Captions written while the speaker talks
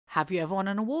Have you ever won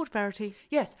an award, Verity?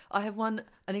 Yes, I have won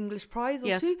an English prize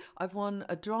or two. I've won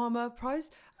a drama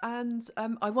prize, and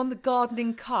I won the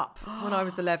gardening cup when I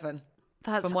was 11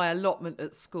 for my allotment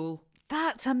at school.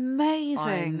 That's amazing.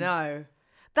 I know.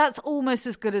 That's almost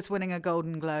as good as winning a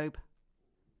Golden Globe.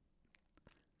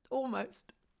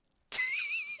 Almost.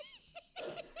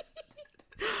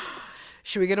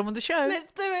 Should we get on with the show?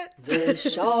 Let's do it. The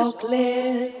Shock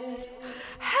List.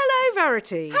 Hello,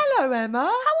 Verity. Hello, Emma. How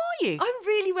are you? I'm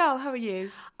really well. How are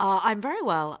you? I'm very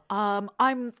well. I'm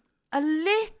a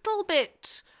little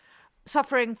bit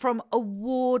suffering from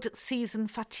award season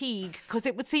fatigue because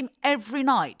it would seem every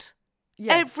night.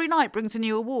 Yes. Every night brings a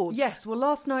new award. Yes. Well,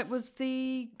 last night was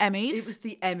the Emmys. It was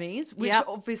the Emmys, which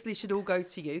obviously should all go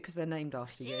to you because they're named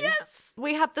after you. Yes.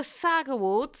 We had the SAG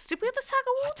Awards. Did we have the SAG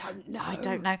Awards? I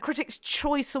don't know. Critics'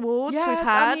 Choice Awards Yeah, we've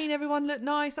had. I mean, everyone looked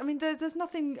nice. I mean, there's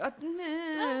nothing... But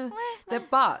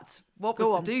what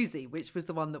was the doozy, which was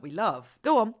the one that we love?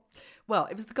 Go on. Well,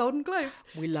 it was the Golden Globes.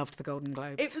 We loved the Golden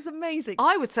Globes. It was amazing.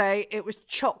 I would say it was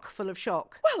chock full of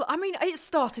shock. Well, I mean, it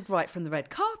started right from the red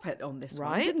carpet on this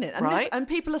one, didn't it? And and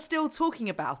people are still talking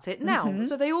about it now. Mm-hmm.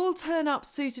 So they all turn up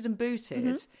suited and booted.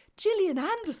 Mm-hmm. Gillian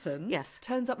Anderson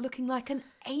turns up looking like an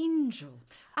angel.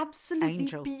 Absolutely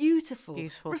beautiful,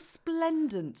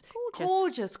 resplendent,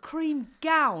 gorgeous cream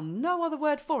gown. No other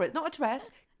word for it. Not a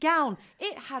dress. Gown.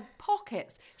 It had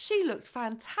pockets. She looked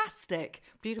fantastic.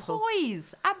 Beautiful.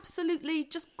 Poise. Absolutely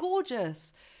just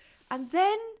gorgeous. And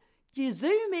then you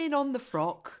zoom in on the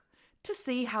frock to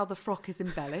see how the frock is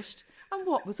embellished. And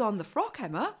what was on the frock,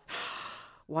 Emma?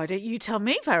 Why don't you tell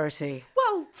me, Verity?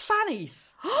 Well,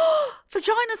 fannies.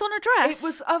 Vaginas on a dress? It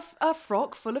was a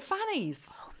frock full of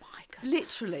fannies. Oh, my goodness.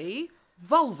 Literally,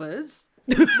 vulvas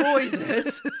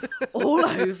embroidered all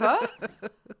over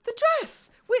the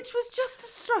dress, which was just a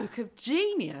stroke of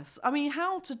genius. I mean,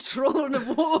 how to draw an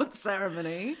award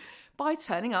ceremony by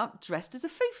turning up dressed as a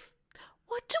foof.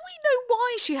 What, do we know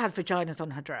why she had vaginas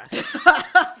on her dress?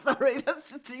 Sorry,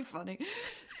 that's just too funny.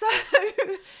 So,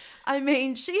 I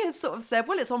mean, she has sort of said,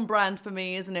 well, it's on brand for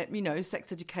me, isn't it? You know,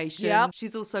 sex education. Yeah.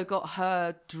 She's also got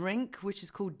her drink, which is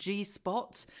called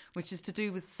G-Spot, which is to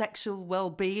do with sexual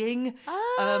well-being,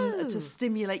 to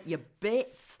stimulate your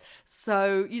bits.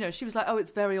 So, you know, she was like, oh,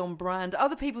 it's very on brand.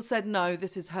 Other people said, no,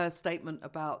 this is her statement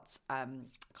about kind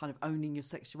of owning your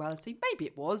sexuality. Maybe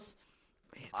it was.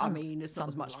 I mean, it's not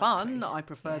as much fun. I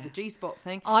prefer the G-spot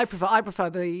thing. I prefer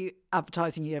the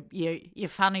advertising your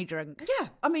fanny drink. Yeah,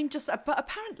 I mean, but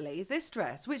apparently this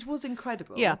dress, which was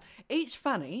incredible. Yeah, each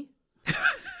fanny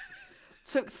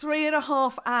took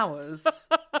 3.5 hours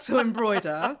to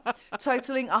embroider,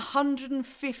 totaling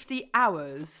 150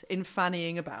 hours in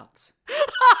fannying about.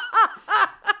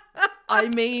 I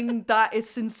mean, that is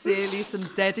sincerely some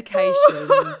dedication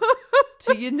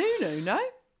to your nunu, no?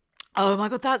 Oh my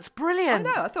God, that's brilliant.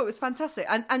 I know, I thought it was fantastic.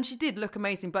 And she did look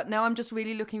amazing, but now I'm just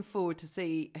really looking forward to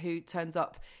see who turns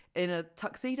up in a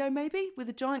tuxedo maybe, with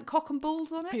a giant cock and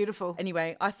balls on it. Beautiful.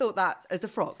 Anyway, I thought that as a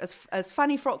frock, as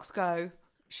fanny frocks go,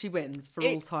 she wins for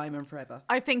all time and forever.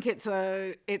 I think it's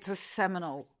a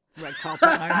seminal red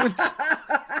carpet moment.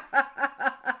 Are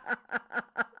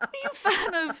you a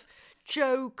fan of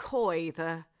Joe Coy,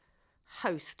 the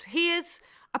host? He is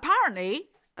apparently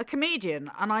a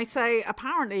comedian, and I say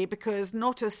apparently because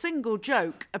not a single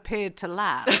joke appeared to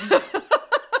land.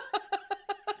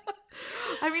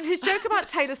 I mean, his joke about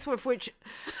Taylor Swift, which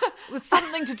was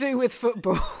something to do with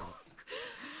football.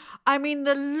 I mean,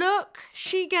 the look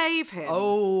she gave him.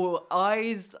 Oh,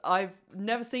 eyes. I've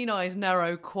never seen eyes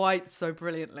narrow quite so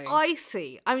brilliantly.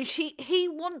 Icy. I mean, he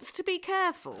wants to be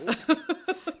careful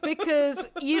because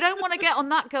you don't want to get on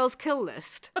that girl's kill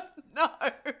list. No.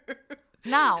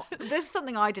 Now, this is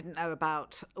something I didn't know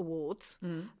about awards,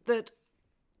 that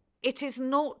it is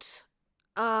not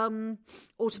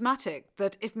automatic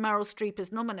that if Meryl Streep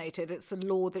is nominated, it's the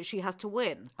law that she has to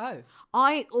win. Oh.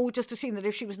 I just assumed that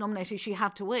if she was nominated, she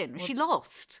had to win. Well, she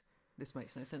lost. This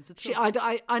makes no sense at all.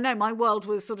 I know, my world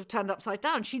was sort of turned upside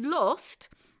down. She lost.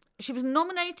 She was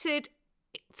nominated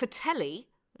for telly.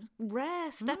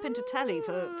 Rare step into telly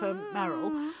for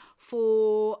Meryl,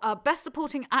 for Best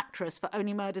Supporting Actress for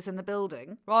Only Murders in the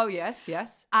Building. Oh, yes.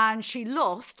 And she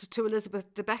lost to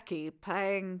Elizabeth Debicki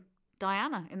playing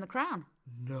Diana in The Crown.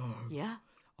 No. Yeah.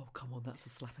 Oh, come on, that's a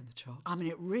slap in the chops. I mean,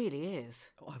 it really is.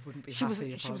 Oh, I wouldn't be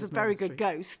happy if she I was was a very Meryl good Streep.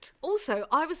 ghost. Also,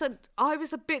 I was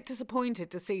a bit disappointed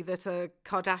to see that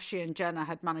Kardashian Jenner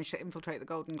had managed to infiltrate the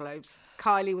Golden Globes.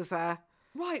 Kylie was there.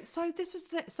 Right, so this was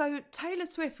so Taylor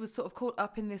Swift was sort of caught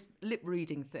up in this lip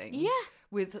reading thing,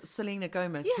 with Selena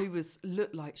Gomez, who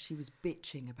looked like she was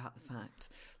bitching about the fact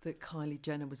that Kylie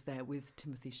Jenner was there with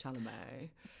Timothée Chalamet.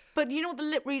 But you know what the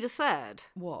lip reader said?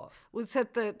 What? Was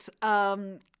said that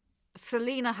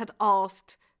Selena had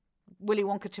asked Willy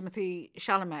Wonka Timothée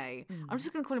Chalamet, I'm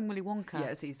just going to call him Willy Wonka. Yeah,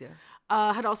 it's easier.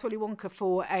 Had asked Willy Wonka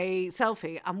for a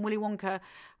selfie, and Willy Wonka...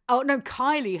 Oh, no,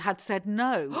 Kylie had said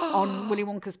no on Willy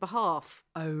Wonka's behalf.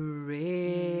 Oh,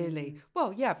 really?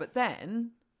 Well, yeah, but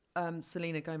then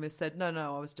Selena Gomez said, no,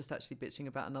 I was just actually bitching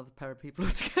about another pair of people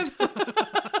altogether.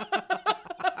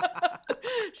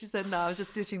 She said, no, I was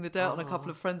just dishing the dirt on a couple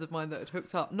of friends of mine that had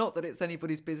hooked up. Not that it's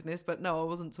anybody's business, but no, I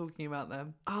wasn't talking about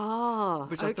them.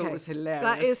 Which I thought was hilarious.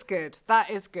 That is good. That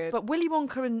is good. But Willy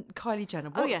Wonka and Kylie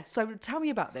Jenner, what? Oh, yeah. So tell me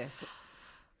about this.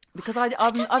 Because I'm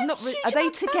not... Are they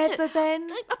together then?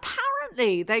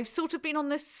 Apparently, they've sort of been on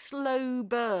this slow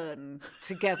burn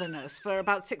togetherness for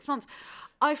about 6 months.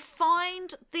 I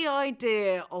find the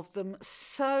idea of them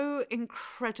so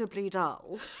incredibly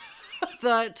dull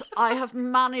that I have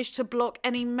managed to block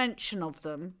any mention of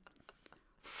them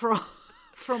from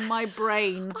my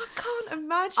brain. I can't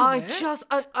imagine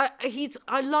it.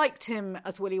 I liked him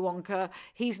as Willy Wonka.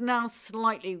 He's now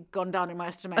slightly gone down in my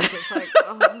estimation. It's like,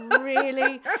 oh,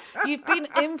 really? You've been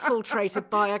infiltrated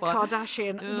by a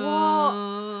Kardashian. What?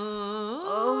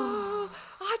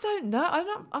 I don't know.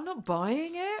 I'm not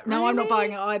buying it. No, really. I'm not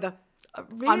buying it either.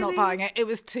 Really? I'm not buying it. It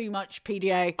was too much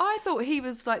PDA. I thought he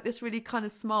was like this really kind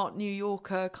of smart New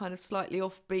Yorker, kind of slightly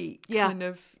offbeat, kind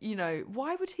of,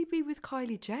 why would he be with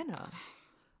Kylie Jenner?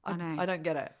 I don't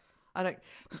get it. I don't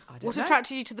What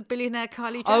attracted you to the billionaire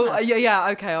Kylie Jenner? Oh, yeah,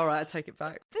 okay, all right, I take it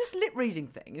back. This lip reading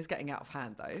thing is getting out of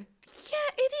hand, though. Yeah,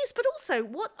 it is, but also, I don't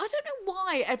know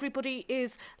why everybody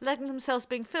is letting themselves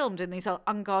being filmed in these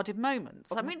unguarded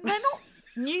moments. I mean, they're not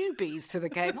newbies to the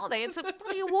game, are they? It's a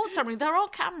bloody award ceremony. There are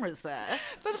cameras there.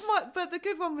 But the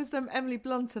good one was Emily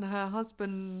Blunt and her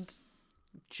husband...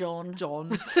 John,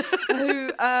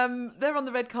 who they're on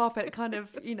the red carpet kind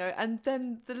of, and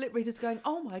then the lip reader's going,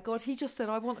 oh my God, he just said,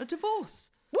 I want a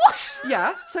divorce. What?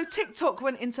 Yeah. So TikTok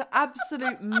went into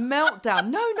absolute meltdown.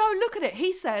 No, look at it.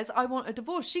 He says, I want a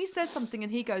divorce. She says something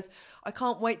and he goes, I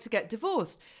can't wait to get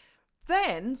divorced.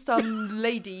 Then some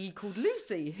lady called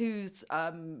Lucy, whose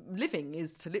living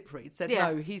is to lip read, said,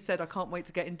 no, he said, I can't wait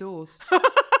to get indoors.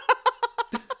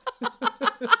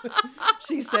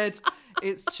 She said,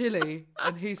 it's chilly.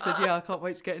 And he said, yeah, I can't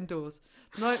wait to get indoors.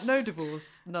 No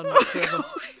divorce. None whatsoever.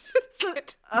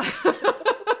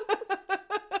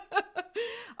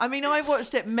 I mean, I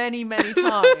watched it many, many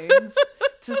times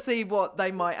to see what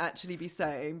they might actually be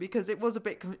saying, because it was a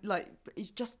bit like,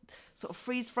 it's just sort of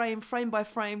freeze frame by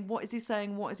frame. What is he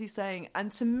saying? What is he saying?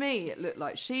 And to me, it looked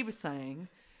like she was saying,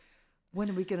 when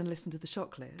are we going to listen to the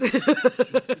shock list?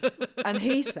 And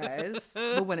he says,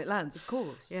 well, when it lands, of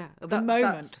course. Yeah, the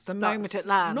moment it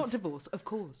lands. Not divorce, of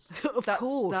course. Of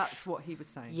course. That's what he was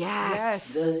saying.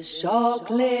 Yes. The shock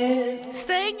list.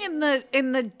 Staying in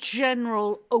the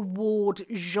general award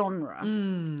genre,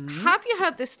 have you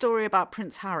heard this story about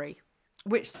Prince Harry?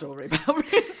 Which story about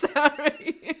Prince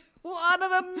Harry? One of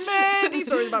the many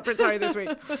stories about Prince Harry this week.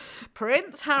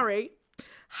 Prince Harry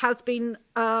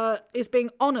is being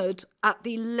honoured at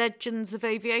the Legends of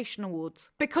Aviation Awards,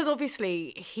 because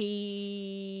obviously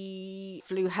he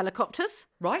flew helicopters.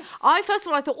 Right. First of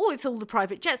all, I thought, it's all the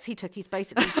private jets he took. He's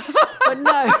basically, but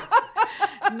no.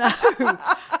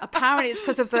 Apparently, it's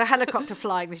because of the helicopter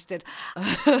flying that he did.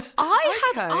 I'd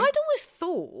always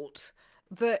thought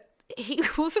that he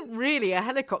wasn't really a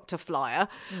helicopter flyer,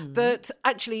 that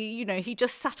actually, he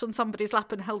just sat on somebody's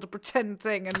lap and held a pretend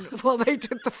thing and while they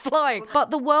did the flying.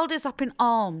 But the world is up in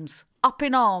arms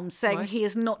saying he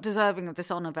is not deserving of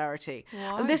this honour, Verity.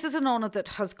 And this is an honour that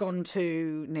has gone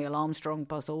to Neil Armstrong,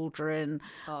 Buzz Aldrin,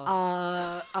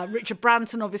 Richard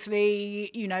Branson,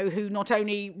 obviously, who not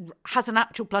only has an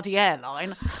actual bloody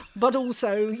airline, but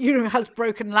also, has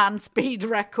broken land speed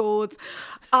records.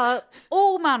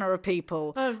 All manner of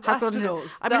people.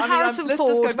 Astronauts. Harrison Ford. Let's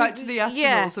just go back to the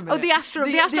astronauts a minute. Oh, the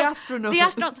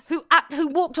astronauts who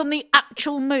walked on the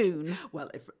actual moon. Well,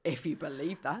 if you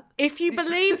believe that. If you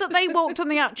believe that they walked on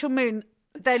the actual moon,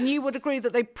 then you would agree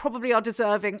that they probably are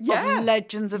deserving of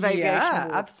Legends of Aviation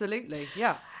Awards. Absolutely.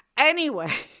 Yeah. Anyway,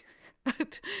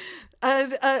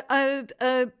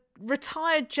 a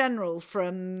retired general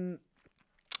from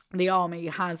the army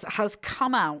has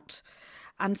come out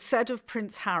and said of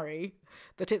Prince Harry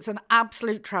that it's an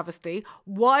absolute travesty.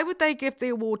 Why would they give the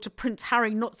award to Prince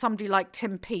Harry, not somebody like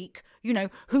Tim Peake,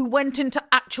 who went into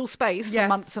actual space for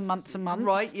months and months and months?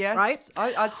 Right, yes. Right?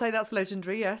 I'd say that's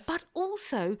legendary, yes. But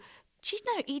also, do you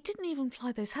know, he didn't even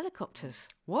fly those helicopters.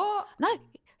 What? No,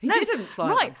 He didn't fly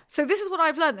Right. them. So this is what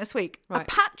I've learned this week. Right.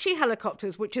 Apache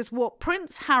helicopters, which is what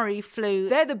Prince Harry flew.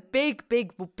 They're the big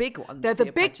ones. They're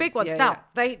the big Apaches. ones. Yeah, Now,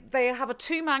 they have a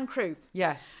 2-man crew.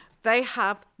 Yes. They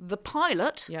have the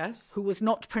pilot, Yes. who was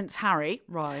not Prince Harry.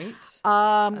 Right.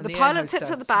 The the pilot air sits at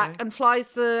hostess, the back yeah. and flies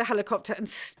the helicopter and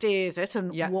steers it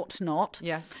and whatnot.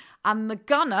 Yes. And the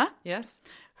gunner, Yes.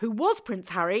 who was Prince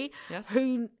Harry, Yes.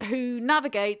 who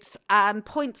navigates and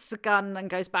points the gun and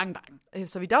goes bang bang.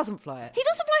 So he doesn't fly it. He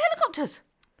doesn't fly helicopters.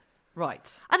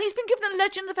 Right. And he's been given a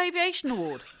Legend of Aviation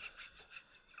award.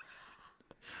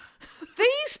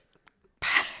 These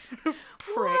pair of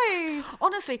pricks. Why?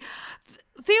 Honestly,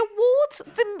 the awards,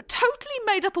 the totally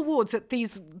made up awards that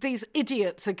these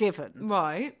idiots are given,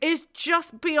 Right. is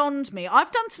just beyond me.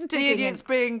 I've done some digging. The idiots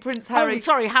being Prince Harry. Oh,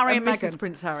 sorry, Harry and Mrs. Meghan.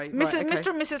 Prince Harry. Mr. Right, okay. Mr.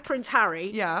 and Mrs. Prince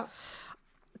Harry. Yeah.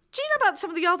 Do you know about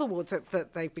some of the other awards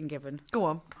that they've been given? Go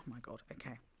on. Oh my God,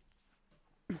 okay.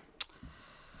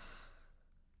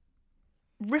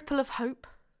 Ripple of Hope,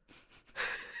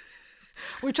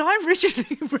 which I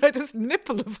originally read as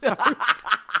Nipple of Hope.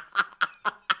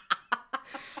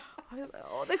 I was like,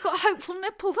 oh, they've got hopeful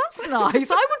nipples. That's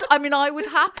nice. I would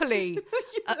happily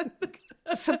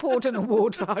support an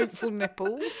award for hopeful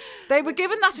nipples. They were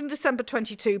given that in December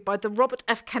 22 by the Robert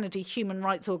F. Kennedy Human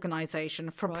Rights Organization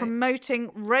for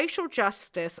promoting racial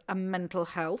justice and mental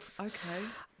health.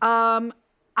 Okay.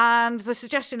 And the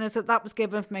suggestion is that was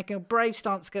given for making a brave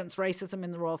stance against racism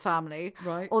in the royal family.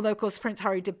 Right. Although, of course, Prince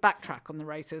Harry did backtrack on the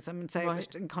racism and say it was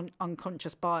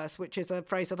unconscious bias, which is a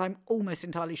phrase that I'm almost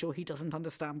entirely sure he doesn't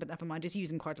understand, but never mind, he's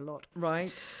using quite a lot.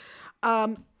 Right.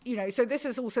 So this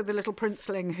is also the little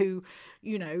princeling who,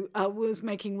 was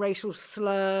making racial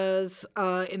slurs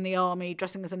in the army,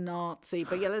 dressing as a Nazi.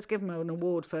 But yeah, let's give him an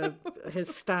award for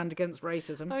his stand against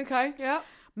racism. Okay, yeah.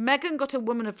 Meghan got a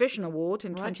Woman of Vision award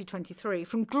in 2023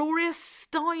 from Gloria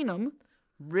Steinem.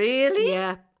 Really?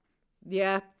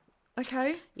 Yeah.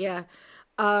 Okay. Yeah.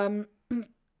 For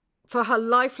her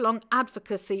lifelong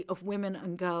advocacy of women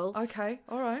and girls. Okay,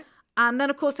 all right. And then,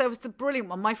 of course, there was the brilliant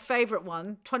one, my favourite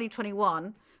one,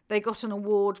 2021. They got an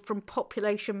award from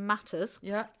Population Matters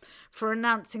for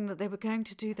announcing that they were going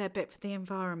to do their bit for the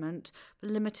environment, for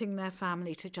limiting their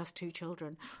family to just 2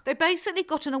 children. They basically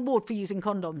got an award for using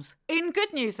condoms. In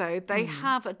good news, though, they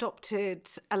have adopted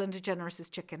Ellen DeGeneres'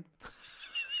 chicken.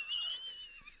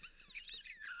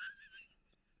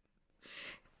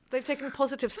 They've taken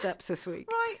positive steps this week.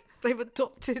 Right. They've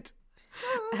adopted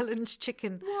Ellen's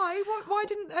chicken. Why? Why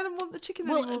didn't Ellen want the chicken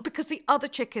anymore? Well, because the other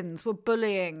chickens were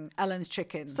bullying Ellen's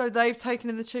chicken. So they've taken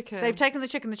in the chicken. They've taken the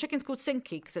chicken. The chicken's called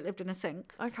Sinky because it lived in a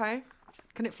sink. Okay.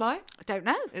 Can it fly? I don't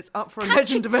know. It's up for a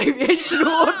Legend of Aviation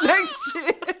award next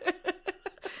year.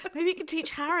 Maybe you can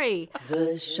teach Harry.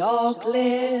 The shock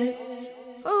list.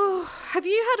 Oh, have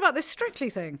you heard about this Strictly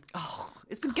thing? Oh,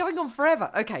 it's been going on forever.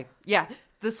 Okay, yeah.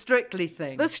 The Strictly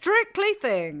thing. The Strictly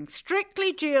thing.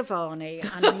 Strictly Giovanni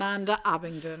and Amanda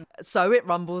Abingdon. So it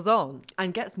rumbles on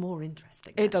and gets more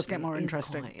interesting. It does get more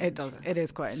interesting. It does. It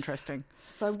is quite interesting.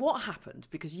 So what happened?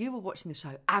 Because you were watching the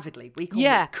show avidly week on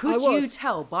Yeah, week. Could I was. you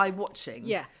tell by watching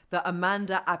that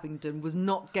Amanda Abingdon was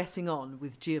not getting on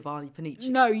with Giovanni Panici?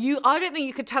 No, I don't think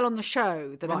you could tell on the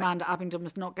show that Amanda Abingdon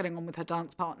was not getting on with her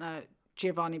dance partner,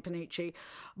 Giovanni Panici.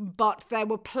 But there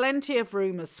were plenty of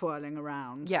rumours swirling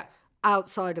around. Yeah.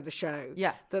 Outside of the show,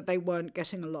 Yeah. that they weren't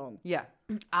getting along. Yeah.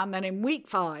 And then in week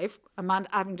 5, Amanda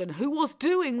Abingdon, who was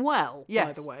doing well,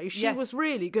 by the way, she was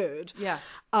really good. Yeah.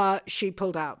 She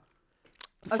pulled out,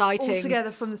 citing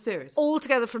Altogether from the series.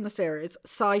 Altogether from the series,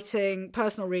 citing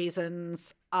personal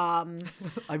reasons. I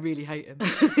really hate him.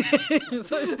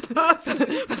 So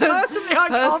personally, I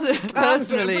can't stand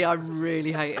Personally, him. I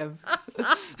really hate him.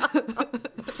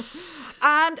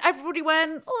 And everybody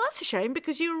went, oh, that's a shame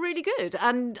because you were really good.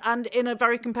 And in a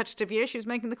very competitive year, she was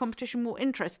making the competition more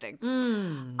interesting.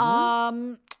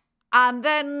 And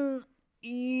then,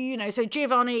 so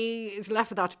Giovanni is left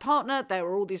without a partner. There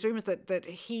were all these rumours that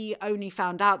he only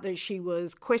found out that she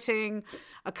was quitting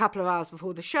a couple of hours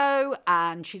before the show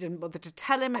and she didn't bother to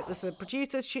tell him. It was the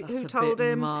producers who told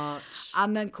him. Much.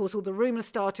 And then, of course, all the rumours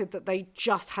started that they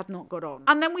just had not got on.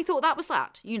 And then we thought that was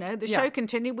that. The show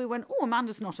continued. We went, oh,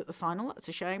 Amanda's not at the final. That's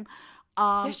a shame.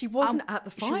 She wasn't at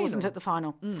the final. She wasn't at the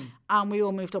final. And we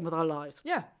all moved on with our lives.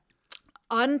 Yeah.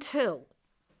 Until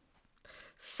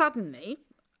suddenly,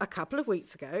 a couple of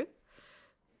weeks ago,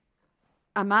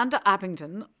 Amanda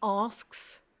Abingdon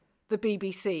asks the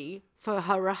BBC for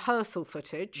her rehearsal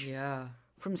footage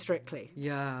from Strictly.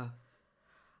 Yeah.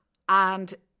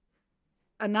 And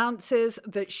announces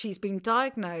that she's been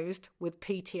diagnosed with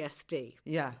PTSD.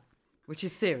 Yeah. Which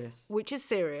is serious.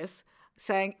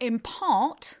 Saying in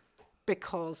part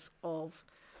because of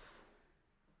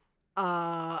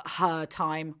her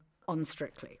time on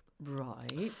Strictly.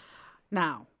 Right.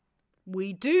 Now,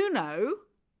 we do know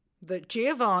that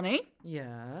Giovanni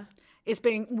is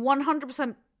being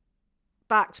 100%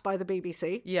 backed by the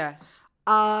BBC. Yes.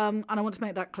 And I want to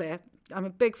make that clear. I'm a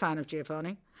big fan of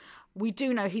Giovanni. We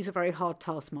do know he's a very hard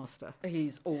taskmaster.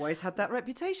 He's always had that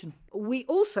reputation. We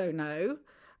also know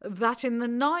that in the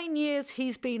 9 years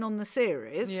he's been on the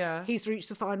series, he's reached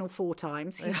the final 4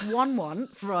 times. He's won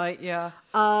once. Right, yeah.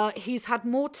 He's had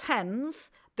more 10s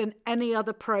than any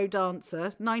other pro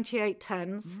dancer, 98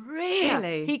 10s.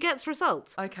 Really? Yeah, he gets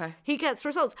results. Okay. He gets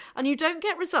results. And you don't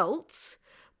get results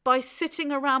by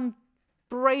sitting around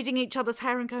braiding each other's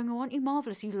hair and going, oh, aren't you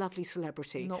marvellous, you lovely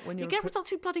celebrity? Not when you get results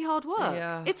through bloody hard work.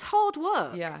 Yeah. It's hard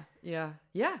work. Yeah.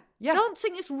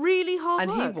 Dancing is really hard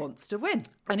work. And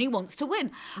he wants to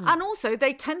win. And also,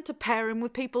 they tend to pair him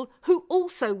with people who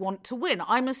also want to win.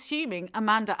 I'm assuming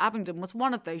Amanda Abingdon was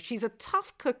one of those. She's a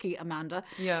tough cookie, Amanda.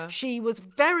 Yeah. She was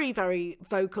very, very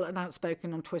vocal and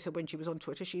outspoken on Twitter when she was on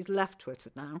Twitter. She's left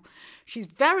Twitter now. She's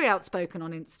very outspoken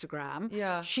on Instagram.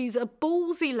 Yeah. She's a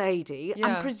ballsy lady. Yeah.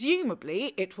 And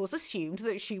presumably, it was assumed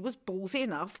that she was ballsy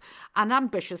enough and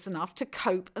ambitious enough to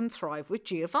cope and thrive with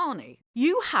Giovanni.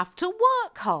 You have to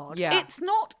work hard. Yeah. It's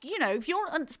not,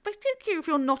 particularly if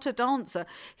you're not a dancer,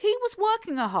 he was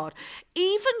working hard.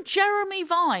 Even Jeremy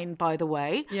Vine, by the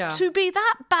way, to be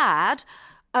that bad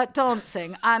at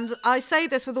dancing, and I say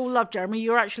this with all love, Jeremy,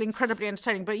 you're actually incredibly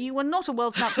entertaining, but you were not a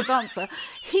world-natural dancer.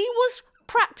 He was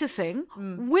practicing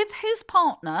with his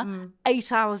partner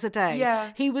 8 hours a day.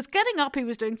 Yeah. He was getting up, he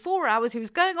was doing 4 hours, he was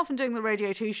going off and doing the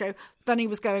Radio 2 show, then he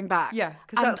was going back. Yeah,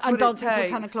 because and dancing till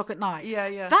 10 o'clock at night.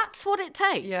 Yeah. That's what it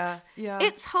takes. Yeah.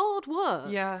 It's hard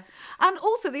work. Yeah. And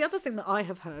also the other thing that I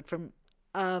have heard from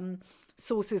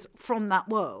sources from that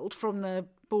world, from the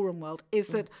ballroom world, is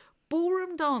that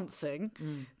ballroom dancing,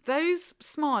 those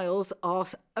smiles are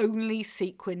only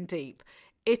sequin deep.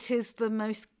 It is the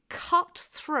most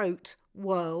cutthroat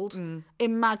world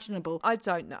imaginable. I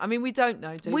don't know. I mean, we don't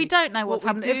know, do we? We don't know what's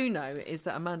happening. What we do know is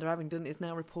that Amanda Abingdon is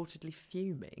now reportedly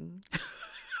fuming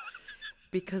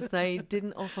because they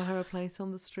didn't offer her a place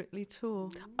on the Strictly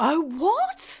tour. Oh,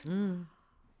 what?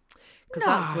 Because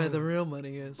that's where the real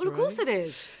money is. Well, of course it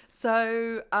is.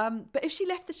 So, but if she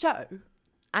left the show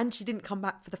and she didn't come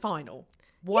back for the final,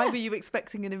 why were you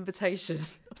expecting an invitation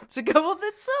to go on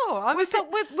the tour? With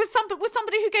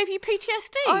somebody who gave you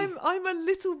PTSD? I'm a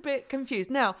little bit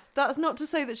confused. Now, that's not to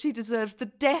say that she deserves the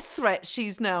death threat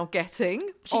she's now getting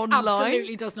online. She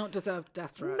absolutely does not deserve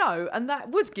death threats. No, and that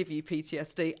would give you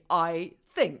PTSD. I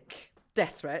think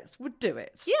death threats would do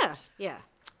it. Yeah.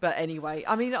 But anyway,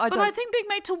 I mean, I think being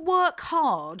made to work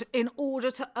hard in order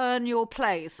to earn your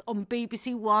place on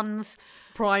BBC One's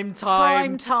prime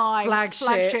time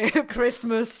flagship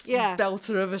Christmas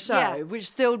belter of a show, which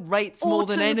still rates more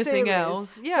than anything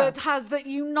else. That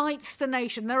unites the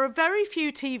nation. There are very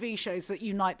few TV shows that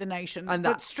unite the nation, and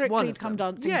that's Strictly Come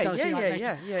Dancing does unite the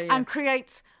nation, and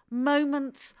creates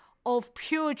moments of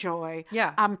pure joy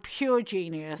and pure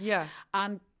genius,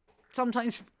 and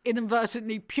sometimes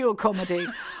inadvertently pure comedy.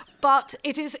 But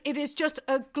it is just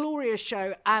a glorious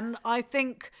show, and I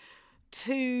think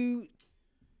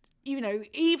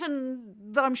even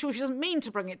though I'm sure she doesn't mean to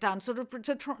bring it down, sort of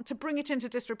to bring it into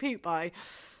disrepute by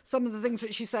some of the things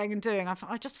that she's saying and doing,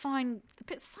 I just find it a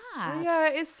bit sad. Yeah,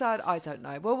 it is sad. I don't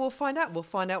know. Well, we'll find out. We'll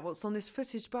find out what's on this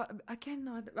footage. But again,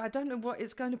 I don't know what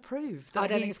it's going to prove. I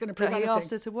don't think it's going to prove that anything. He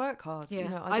asked her to work hard.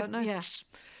 Yeah. I don't know. Yeah.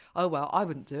 Oh, well, I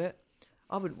wouldn't do it.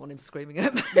 I wouldn't want him screaming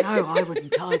at me. No, I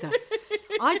wouldn't either.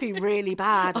 I'd be really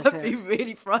bad at it. I'd be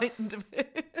really frightened of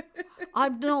it.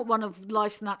 I'm not one of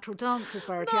life's natural dancers,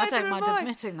 Verity. I don't mind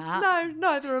admitting that. No,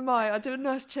 neither am I. I do a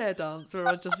nice chair dance where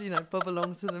I just, bob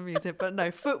along to the music. But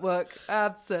no, footwork,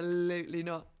 absolutely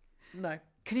not. No.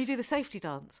 Can you do the safety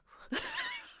dance?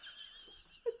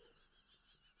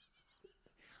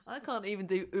 I can't even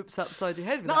do oops upside your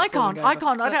head. No, I can't. I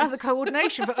don't have the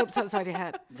coordination for oops upside your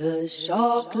head. The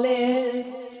shock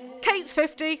list. Kate's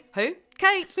 50. Who?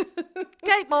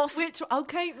 Kate Moss. Which? Oh,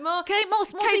 Kate Moss. Kate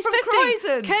Moss. Kate from 50.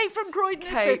 Croydon. Kate from Croydon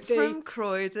is 50. Kate from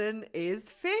Croydon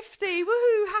is 50.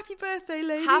 Woohoo! Happy birthday,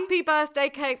 lady. Happy birthday,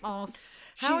 Kate Moss.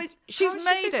 She's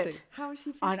made it. How is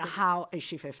she 50? How is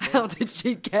she 50? How did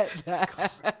she get there?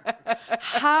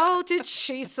 How did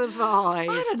she survive?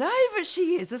 I don't know, but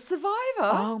she is a survivor.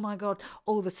 Oh, my God.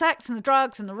 All the sex and the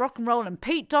drugs and the rock and roll and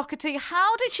Pete Doherty.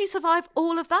 How did she survive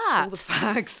all of that? All the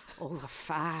fags. All the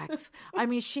fags. I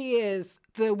mean, she is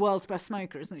the world's best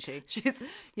smoker, isn't she?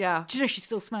 Yeah. Do you know she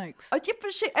still smokes? Yeah,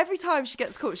 but every time she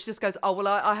gets caught, she just goes, "Oh well,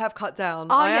 I have cut down.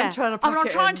 I am trying to pack it in. I'm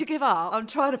trying to give up. I'm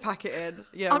trying to pack it in.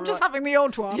 Yeah, I'm just having the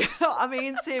odd one. Yeah, I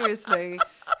mean, seriously,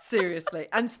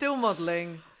 and still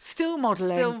modelling. Still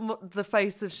modelling. The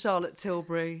face of Charlotte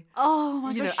Tilbury. Oh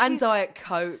my gosh. And Diet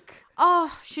Coke.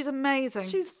 Oh, she's amazing.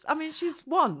 She's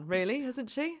won, really, hasn't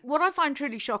she? What I find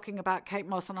truly shocking about Kate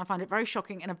Moss, and I find it very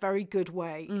shocking in a very good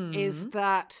way, is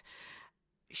that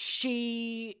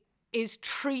she is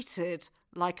treated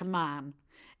like a man,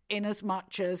 in as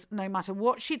much as no matter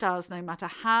what she does, no matter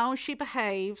how she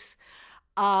behaves,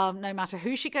 no matter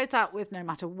who she goes out with, no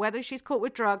matter whether she's caught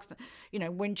with drugs,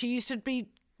 when she used to be,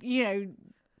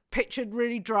 pictured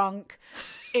really drunk,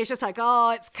 it's just like,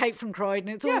 it's Kate from Croydon,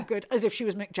 it's all good, as if she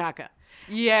was Mick Jagger.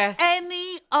 Yes.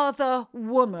 Any other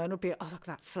woman would be, look at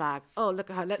that slag. Oh, look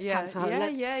at her. Let's cancel her.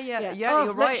 Yeah,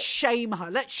 you're right. Let's shame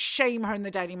her. Let's shame her in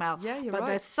the Daily Mail. Yeah, you're but right.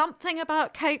 there's something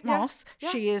about Kate Moss.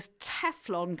 Yeah. She is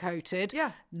Teflon coated.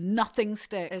 Yeah. Nothing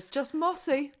sticks. It's just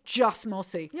mossy. Just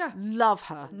mossy. Yeah. Love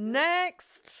her.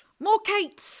 Next. More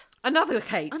Kates. Another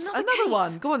Kate. Another Kate.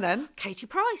 one. Go on then. Katie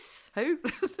Price. Who?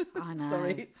 I know.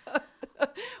 Sorry.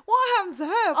 What happened to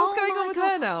her? What's going on with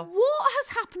her now? What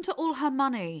has happened to all her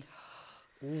money?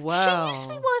 Wow. She used to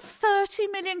be worth 30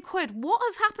 million quid. What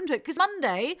has happened to it? Because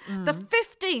Monday, the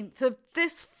 15th of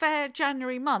this fair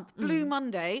January month, Blue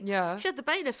Monday, she had the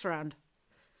bailiffs round.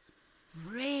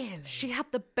 Really? She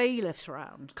had the bailiffs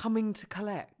round. Coming to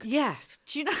collect? Yes.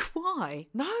 Do you know why?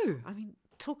 No. I mean,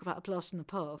 talk about a blast from the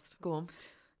past. Go on.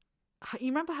 You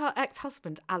remember her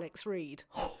ex-husband, Alex Reid?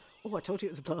 I told you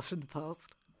it was a blast from the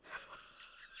past.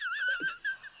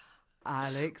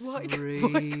 Alex Reid.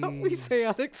 Why can't we say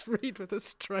Alex Reid with a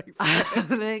straight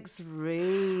face? Alex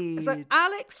Reid. So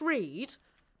Alex Reid,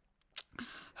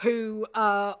 who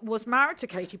was married to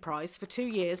Katie Price for 2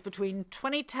 years between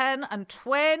 2010 and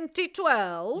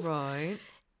 2012. Right.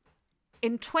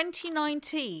 In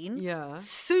 2019, Yeah.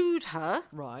 sued her.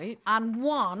 Right. And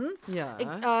won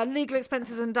Yeah. legal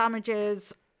expenses and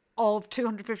damages of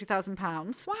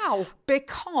 £250,000. Wow.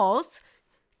 Because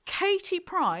Katie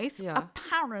Price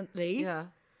apparently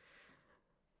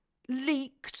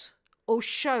leaked or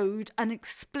showed an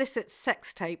explicit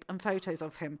sex tape and photos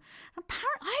of him.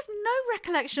 Apparently, I have no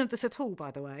recollection of this at all,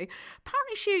 by the way.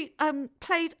 Apparently she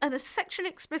played a sexually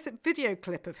explicit video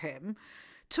clip of him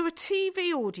to a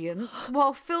TV audience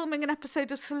while filming an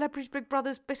episode of Celebrity Big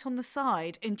Brother's Bit on the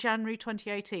Side in January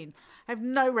 2018. I have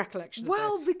no recollection of this.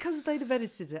 Well, because they'd have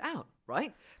edited it out,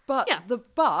 right? But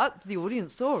the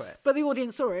audience saw it. But the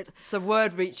audience saw it. So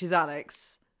word reaches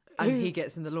Alex and he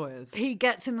gets in the lawyers. He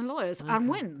gets in the lawyers and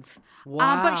wins.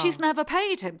 Wow. But she's never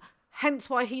paid him. Hence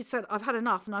why he said, I've had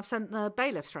enough and I've sent the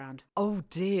bailiffs round. Oh,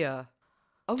 dear.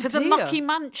 To the mucky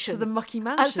mansion. To the mucky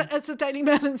mansion. As the Daily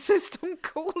Mail insist on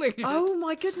calling it. Oh,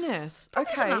 my goodness. That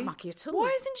okay. isn't that mucky at all.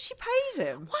 Why hasn't she paid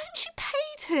him? Why hasn't she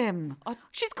paid him?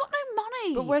 She's got no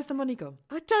money. But where's the money gone?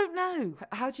 I don't know.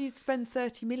 How do you spend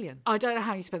 30 million? I don't know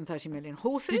how you spend 30 million.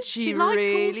 Horses? Did she likes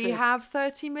really horses. have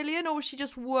 30 million, or was she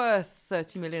just worth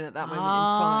 30 million at that moment in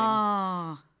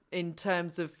time? In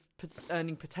terms of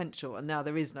earning potential, and now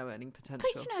there is no earning potential.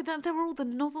 But there were all the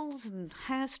novels and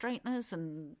hair straighteners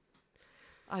and...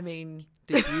 I mean,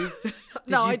 did you? Did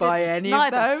No, you buy any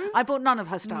Neither. of those? I bought none of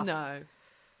her stuff. No.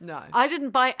 I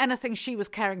didn't buy anything she was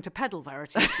caring to peddle,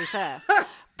 Verity, to be fair.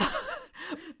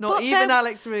 Not even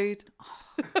Alex Reid.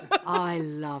 I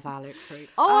love Alex Reid.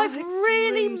 I've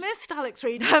really missed Alex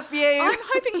Reid. Have you? I'm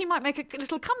hoping he might make a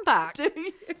little comeback. Do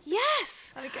you?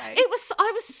 Yes. Okay.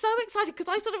 I was so excited because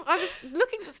I was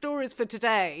looking for stories for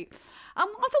today. I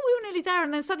thought we were nearly there,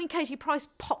 and then suddenly Katie Price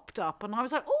popped up, and I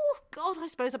was like, oh God, I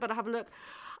suppose I better have a look.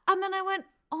 And then I went,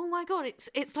 oh my God,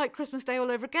 it's like Christmas Day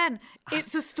all over again.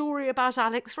 It's a story about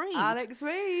Alex Reid. Alex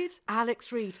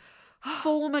Reid.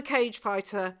 Former cage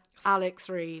fighter Alex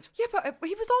Reid. Yeah, but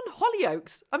he was on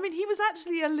Hollyoaks. I mean, he was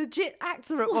actually a legit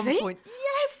actor at one point.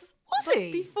 Yes. Was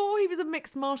he? Before he was a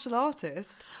mixed martial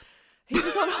artist, he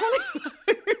was on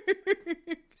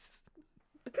Hollyoaks.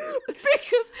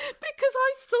 Because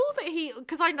I saw that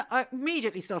I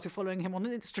immediately started following him on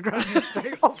Instagram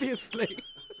yesterday, obviously.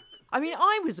 I mean,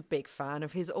 I was a big fan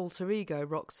of his alter ego,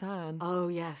 Roxanne. Oh,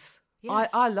 yes.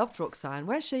 I loved Roxanne.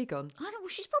 Where's she gone? I don't know.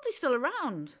 She's probably still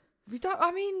around.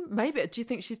 Maybe. Do you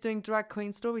think she's doing drag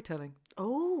queen storytelling?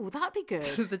 Oh, that'd be good.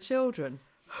 To the children.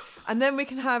 And then we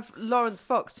can have Lawrence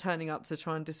Fox turning up to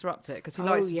try and disrupt it, because he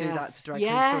likes to do that to drag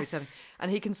queen storytelling. And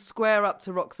he can square up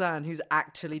to Roxanne, who's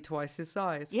actually twice his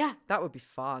size. Yeah. That would be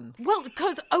fun. Well,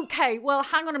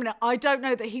 hang on a minute. I don't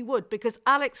know that he would, because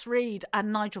Alex Reid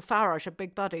and Nigel Farage are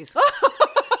big buddies.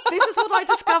 This is what I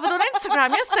discovered on Instagram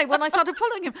yesterday when I started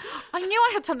following him. I knew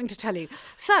I had something to tell you.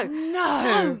 So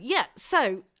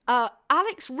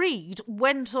Alex Reid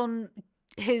went on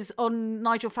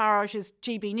Nigel Farage's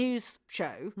GB News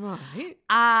show, right?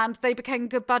 And they became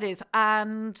good buddies.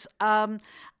 And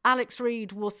Alex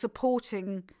Reid was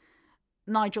supporting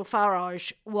Nigel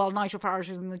Farage while Nigel Farage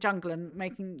was in the jungle and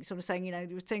saying,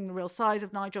 you were seeing the real side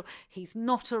of Nigel. He's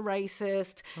not a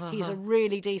racist. He's a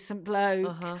really decent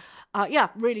bloke.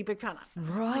 Really big fan.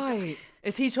 Right.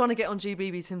 Is he trying to get on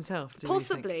GBBs himself?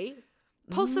 Possibly.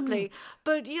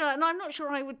 But, and I'm not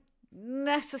sure I would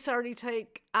necessarily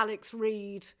take Alex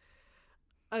Reid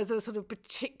as a sort of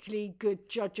particularly good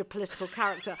judge of political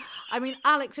character. I mean,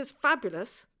 Alex is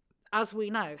fabulous. As we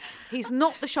know, he's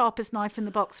not the sharpest knife in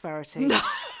the box, Verity. No.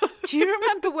 Do you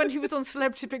remember when he was on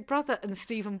Celebrity Big Brother and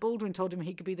Stephen Baldwin told him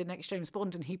he could be the next James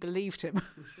Bond and he believed him?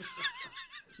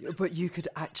 But you could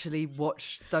actually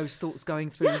watch those thoughts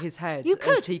going through his head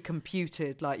as he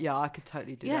computed, I could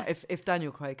totally do that. If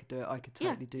Daniel Craig could do it, I could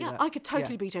totally do that. I could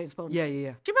totally be James Bond. Yeah. Do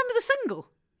you remember the single?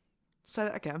 Say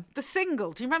that again. The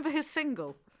single. Do you remember his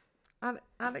single?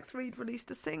 Alex Reid released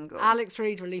a single.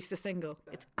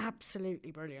 It's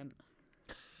absolutely brilliant.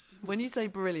 When you say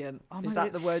brilliant, is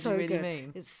that the word you really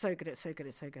mean? It's so good. When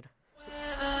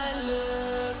I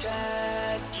look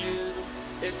at you,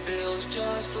 it feels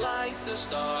just like the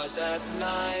stars at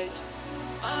night.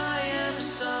 I am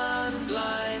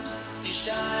sunblind, you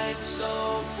shine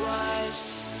so bright.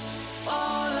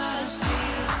 All I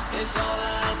see is all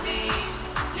I need.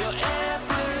 You're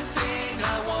everything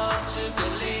I want to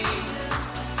believe.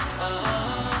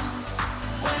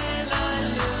 When I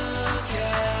look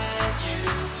at you,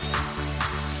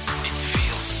 it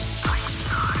feels like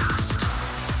stardust.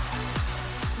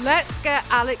 Let's get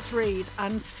Alex Reid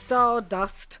and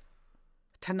Stardust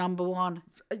to number one.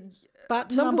 But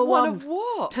to number one of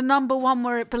what? To number one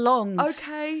where it belongs.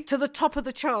 Okay. To the top of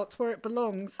the charts where it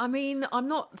belongs. I mean, I'm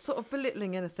not sort of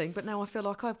belittling anything, but now I feel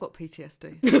like I've got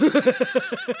PTSD.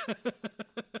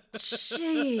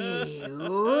 Gee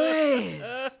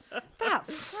whiz.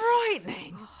 That's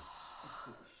frightening.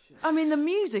 I mean, the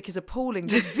music is appalling.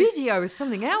 The video is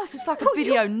something else. It's like a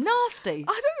video nasty.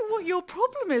 I don't know what your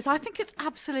problem is. I think it's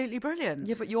absolutely brilliant.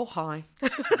 Yeah, but you're high.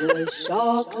 The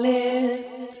shock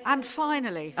list. And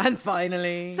finally.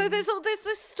 So there's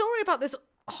this story about this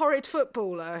horrid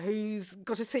footballer who's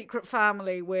got a secret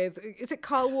family with, is it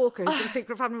Carl Walker, who's got a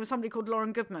secret family with somebody called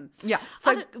Lauren Goodman? Yeah.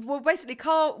 So, basically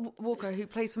Carl Walker, who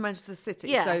plays for Manchester City.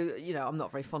 Yeah. So, I'm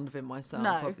not very fond of him myself,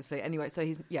 obviously. Anyway, so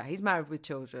he's married with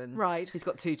children. Right. He's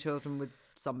got 2 children with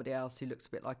somebody else who looks a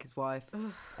bit like his wife.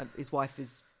 His wife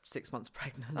is 6 months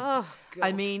pregnant. Oh, God.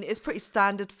 I mean, it's pretty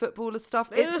standard footballer stuff.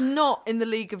 It's not in the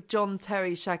league of John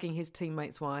Terry shagging his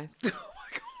teammate's wife.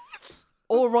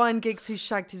 Or Ryan Giggs, who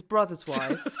shagged his brother's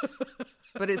wife.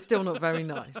 But it's still not very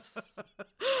nice.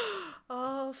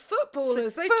 Oh,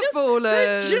 footballers.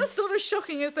 They're just not as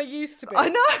shocking as they used to be. I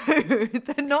know.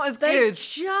 They're not as good. They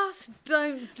just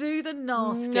don't do the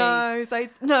nasty.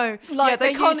 No. Like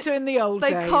they used to in the old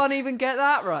days. They can't even get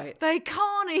that right. They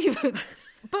can't even...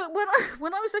 But when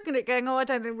I was looking at it going, I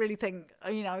don't really think,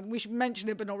 we should mention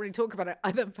it but not really talk about it,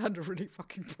 I then found a really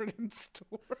fucking brilliant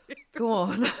story. Go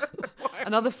on.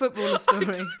 Another footballer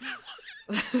story.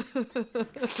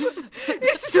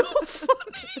 It's not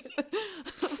funny.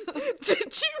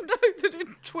 Did you know that in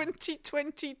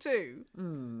 2022,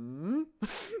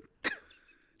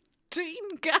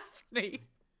 Dean Gaffney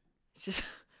was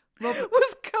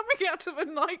coming out of a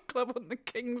nightclub on the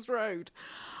King's Road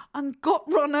and got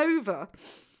run over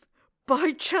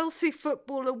by Chelsea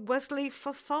footballer Wesley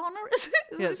Fofana, is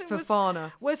it? Yes,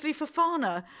 Fofana. Wesley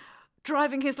Fofana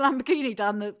driving his Lamborghini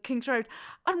down the King's Road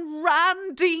and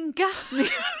ran Dean Gaffney.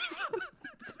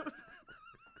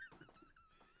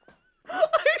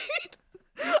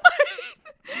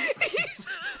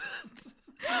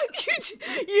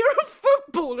 You're a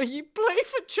footballer, you play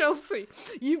for Chelsea,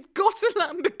 you've got a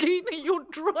Lamborghini, you're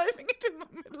driving it in the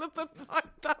middle of the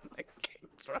night down the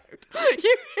King's Road.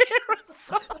 You hear a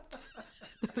thud,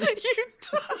 you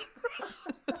turn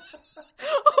around.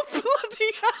 Oh,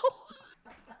 bloody hell.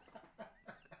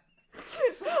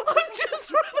 I've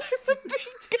just run over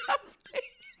Dean Gaffney.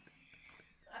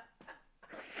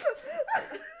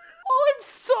 Oh, I'm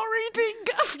sorry, Dean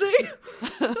Gaffney.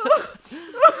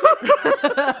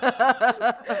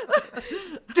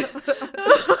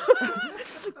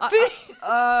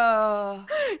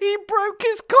 He broke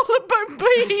his collarbone, but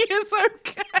he is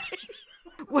okay.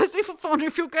 Wesley Fofana,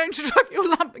 if you're going to drive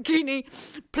your Lamborghini,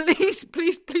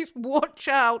 please watch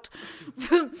out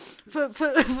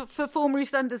for former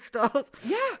EastEnders stars.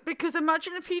 Yeah. Because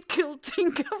imagine if he'd killed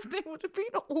Dean Gaffney, it would have been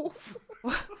awful.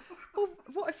 Well,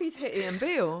 what if he'd hit Ian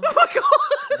Beale? Oh, my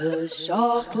God. The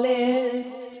shock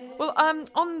list. Well,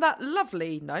 on that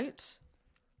lovely note,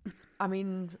 I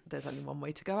mean, there's only one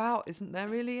way to go out, isn't there,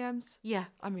 really, Ems? Yeah.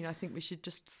 I mean, I think we should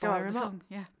just Go fire out him the up. song.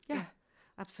 Yeah.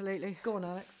 Absolutely. Go on,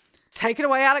 Alex. Take it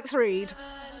away, Alex Reid.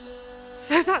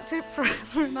 So that's it for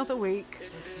another week.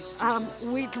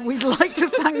 We'd like to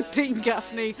thank Dean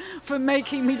Gaffney for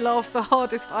making me laugh the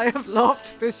hardest I have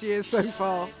laughed this year so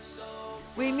far.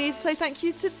 We need to say thank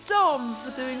you to Dom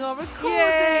for doing our recording.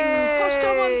 Yay! Push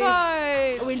Dom on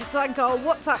vote. We need to thank our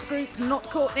WhatsApp group, Not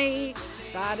Courtney.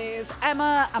 That is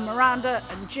Emma and Miranda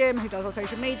and Jim, who does our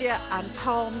social media, and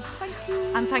Tom. Thank you.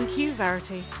 And thank you,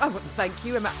 Verity. I want to thank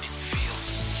you, Emma. It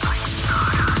feels like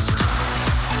stars.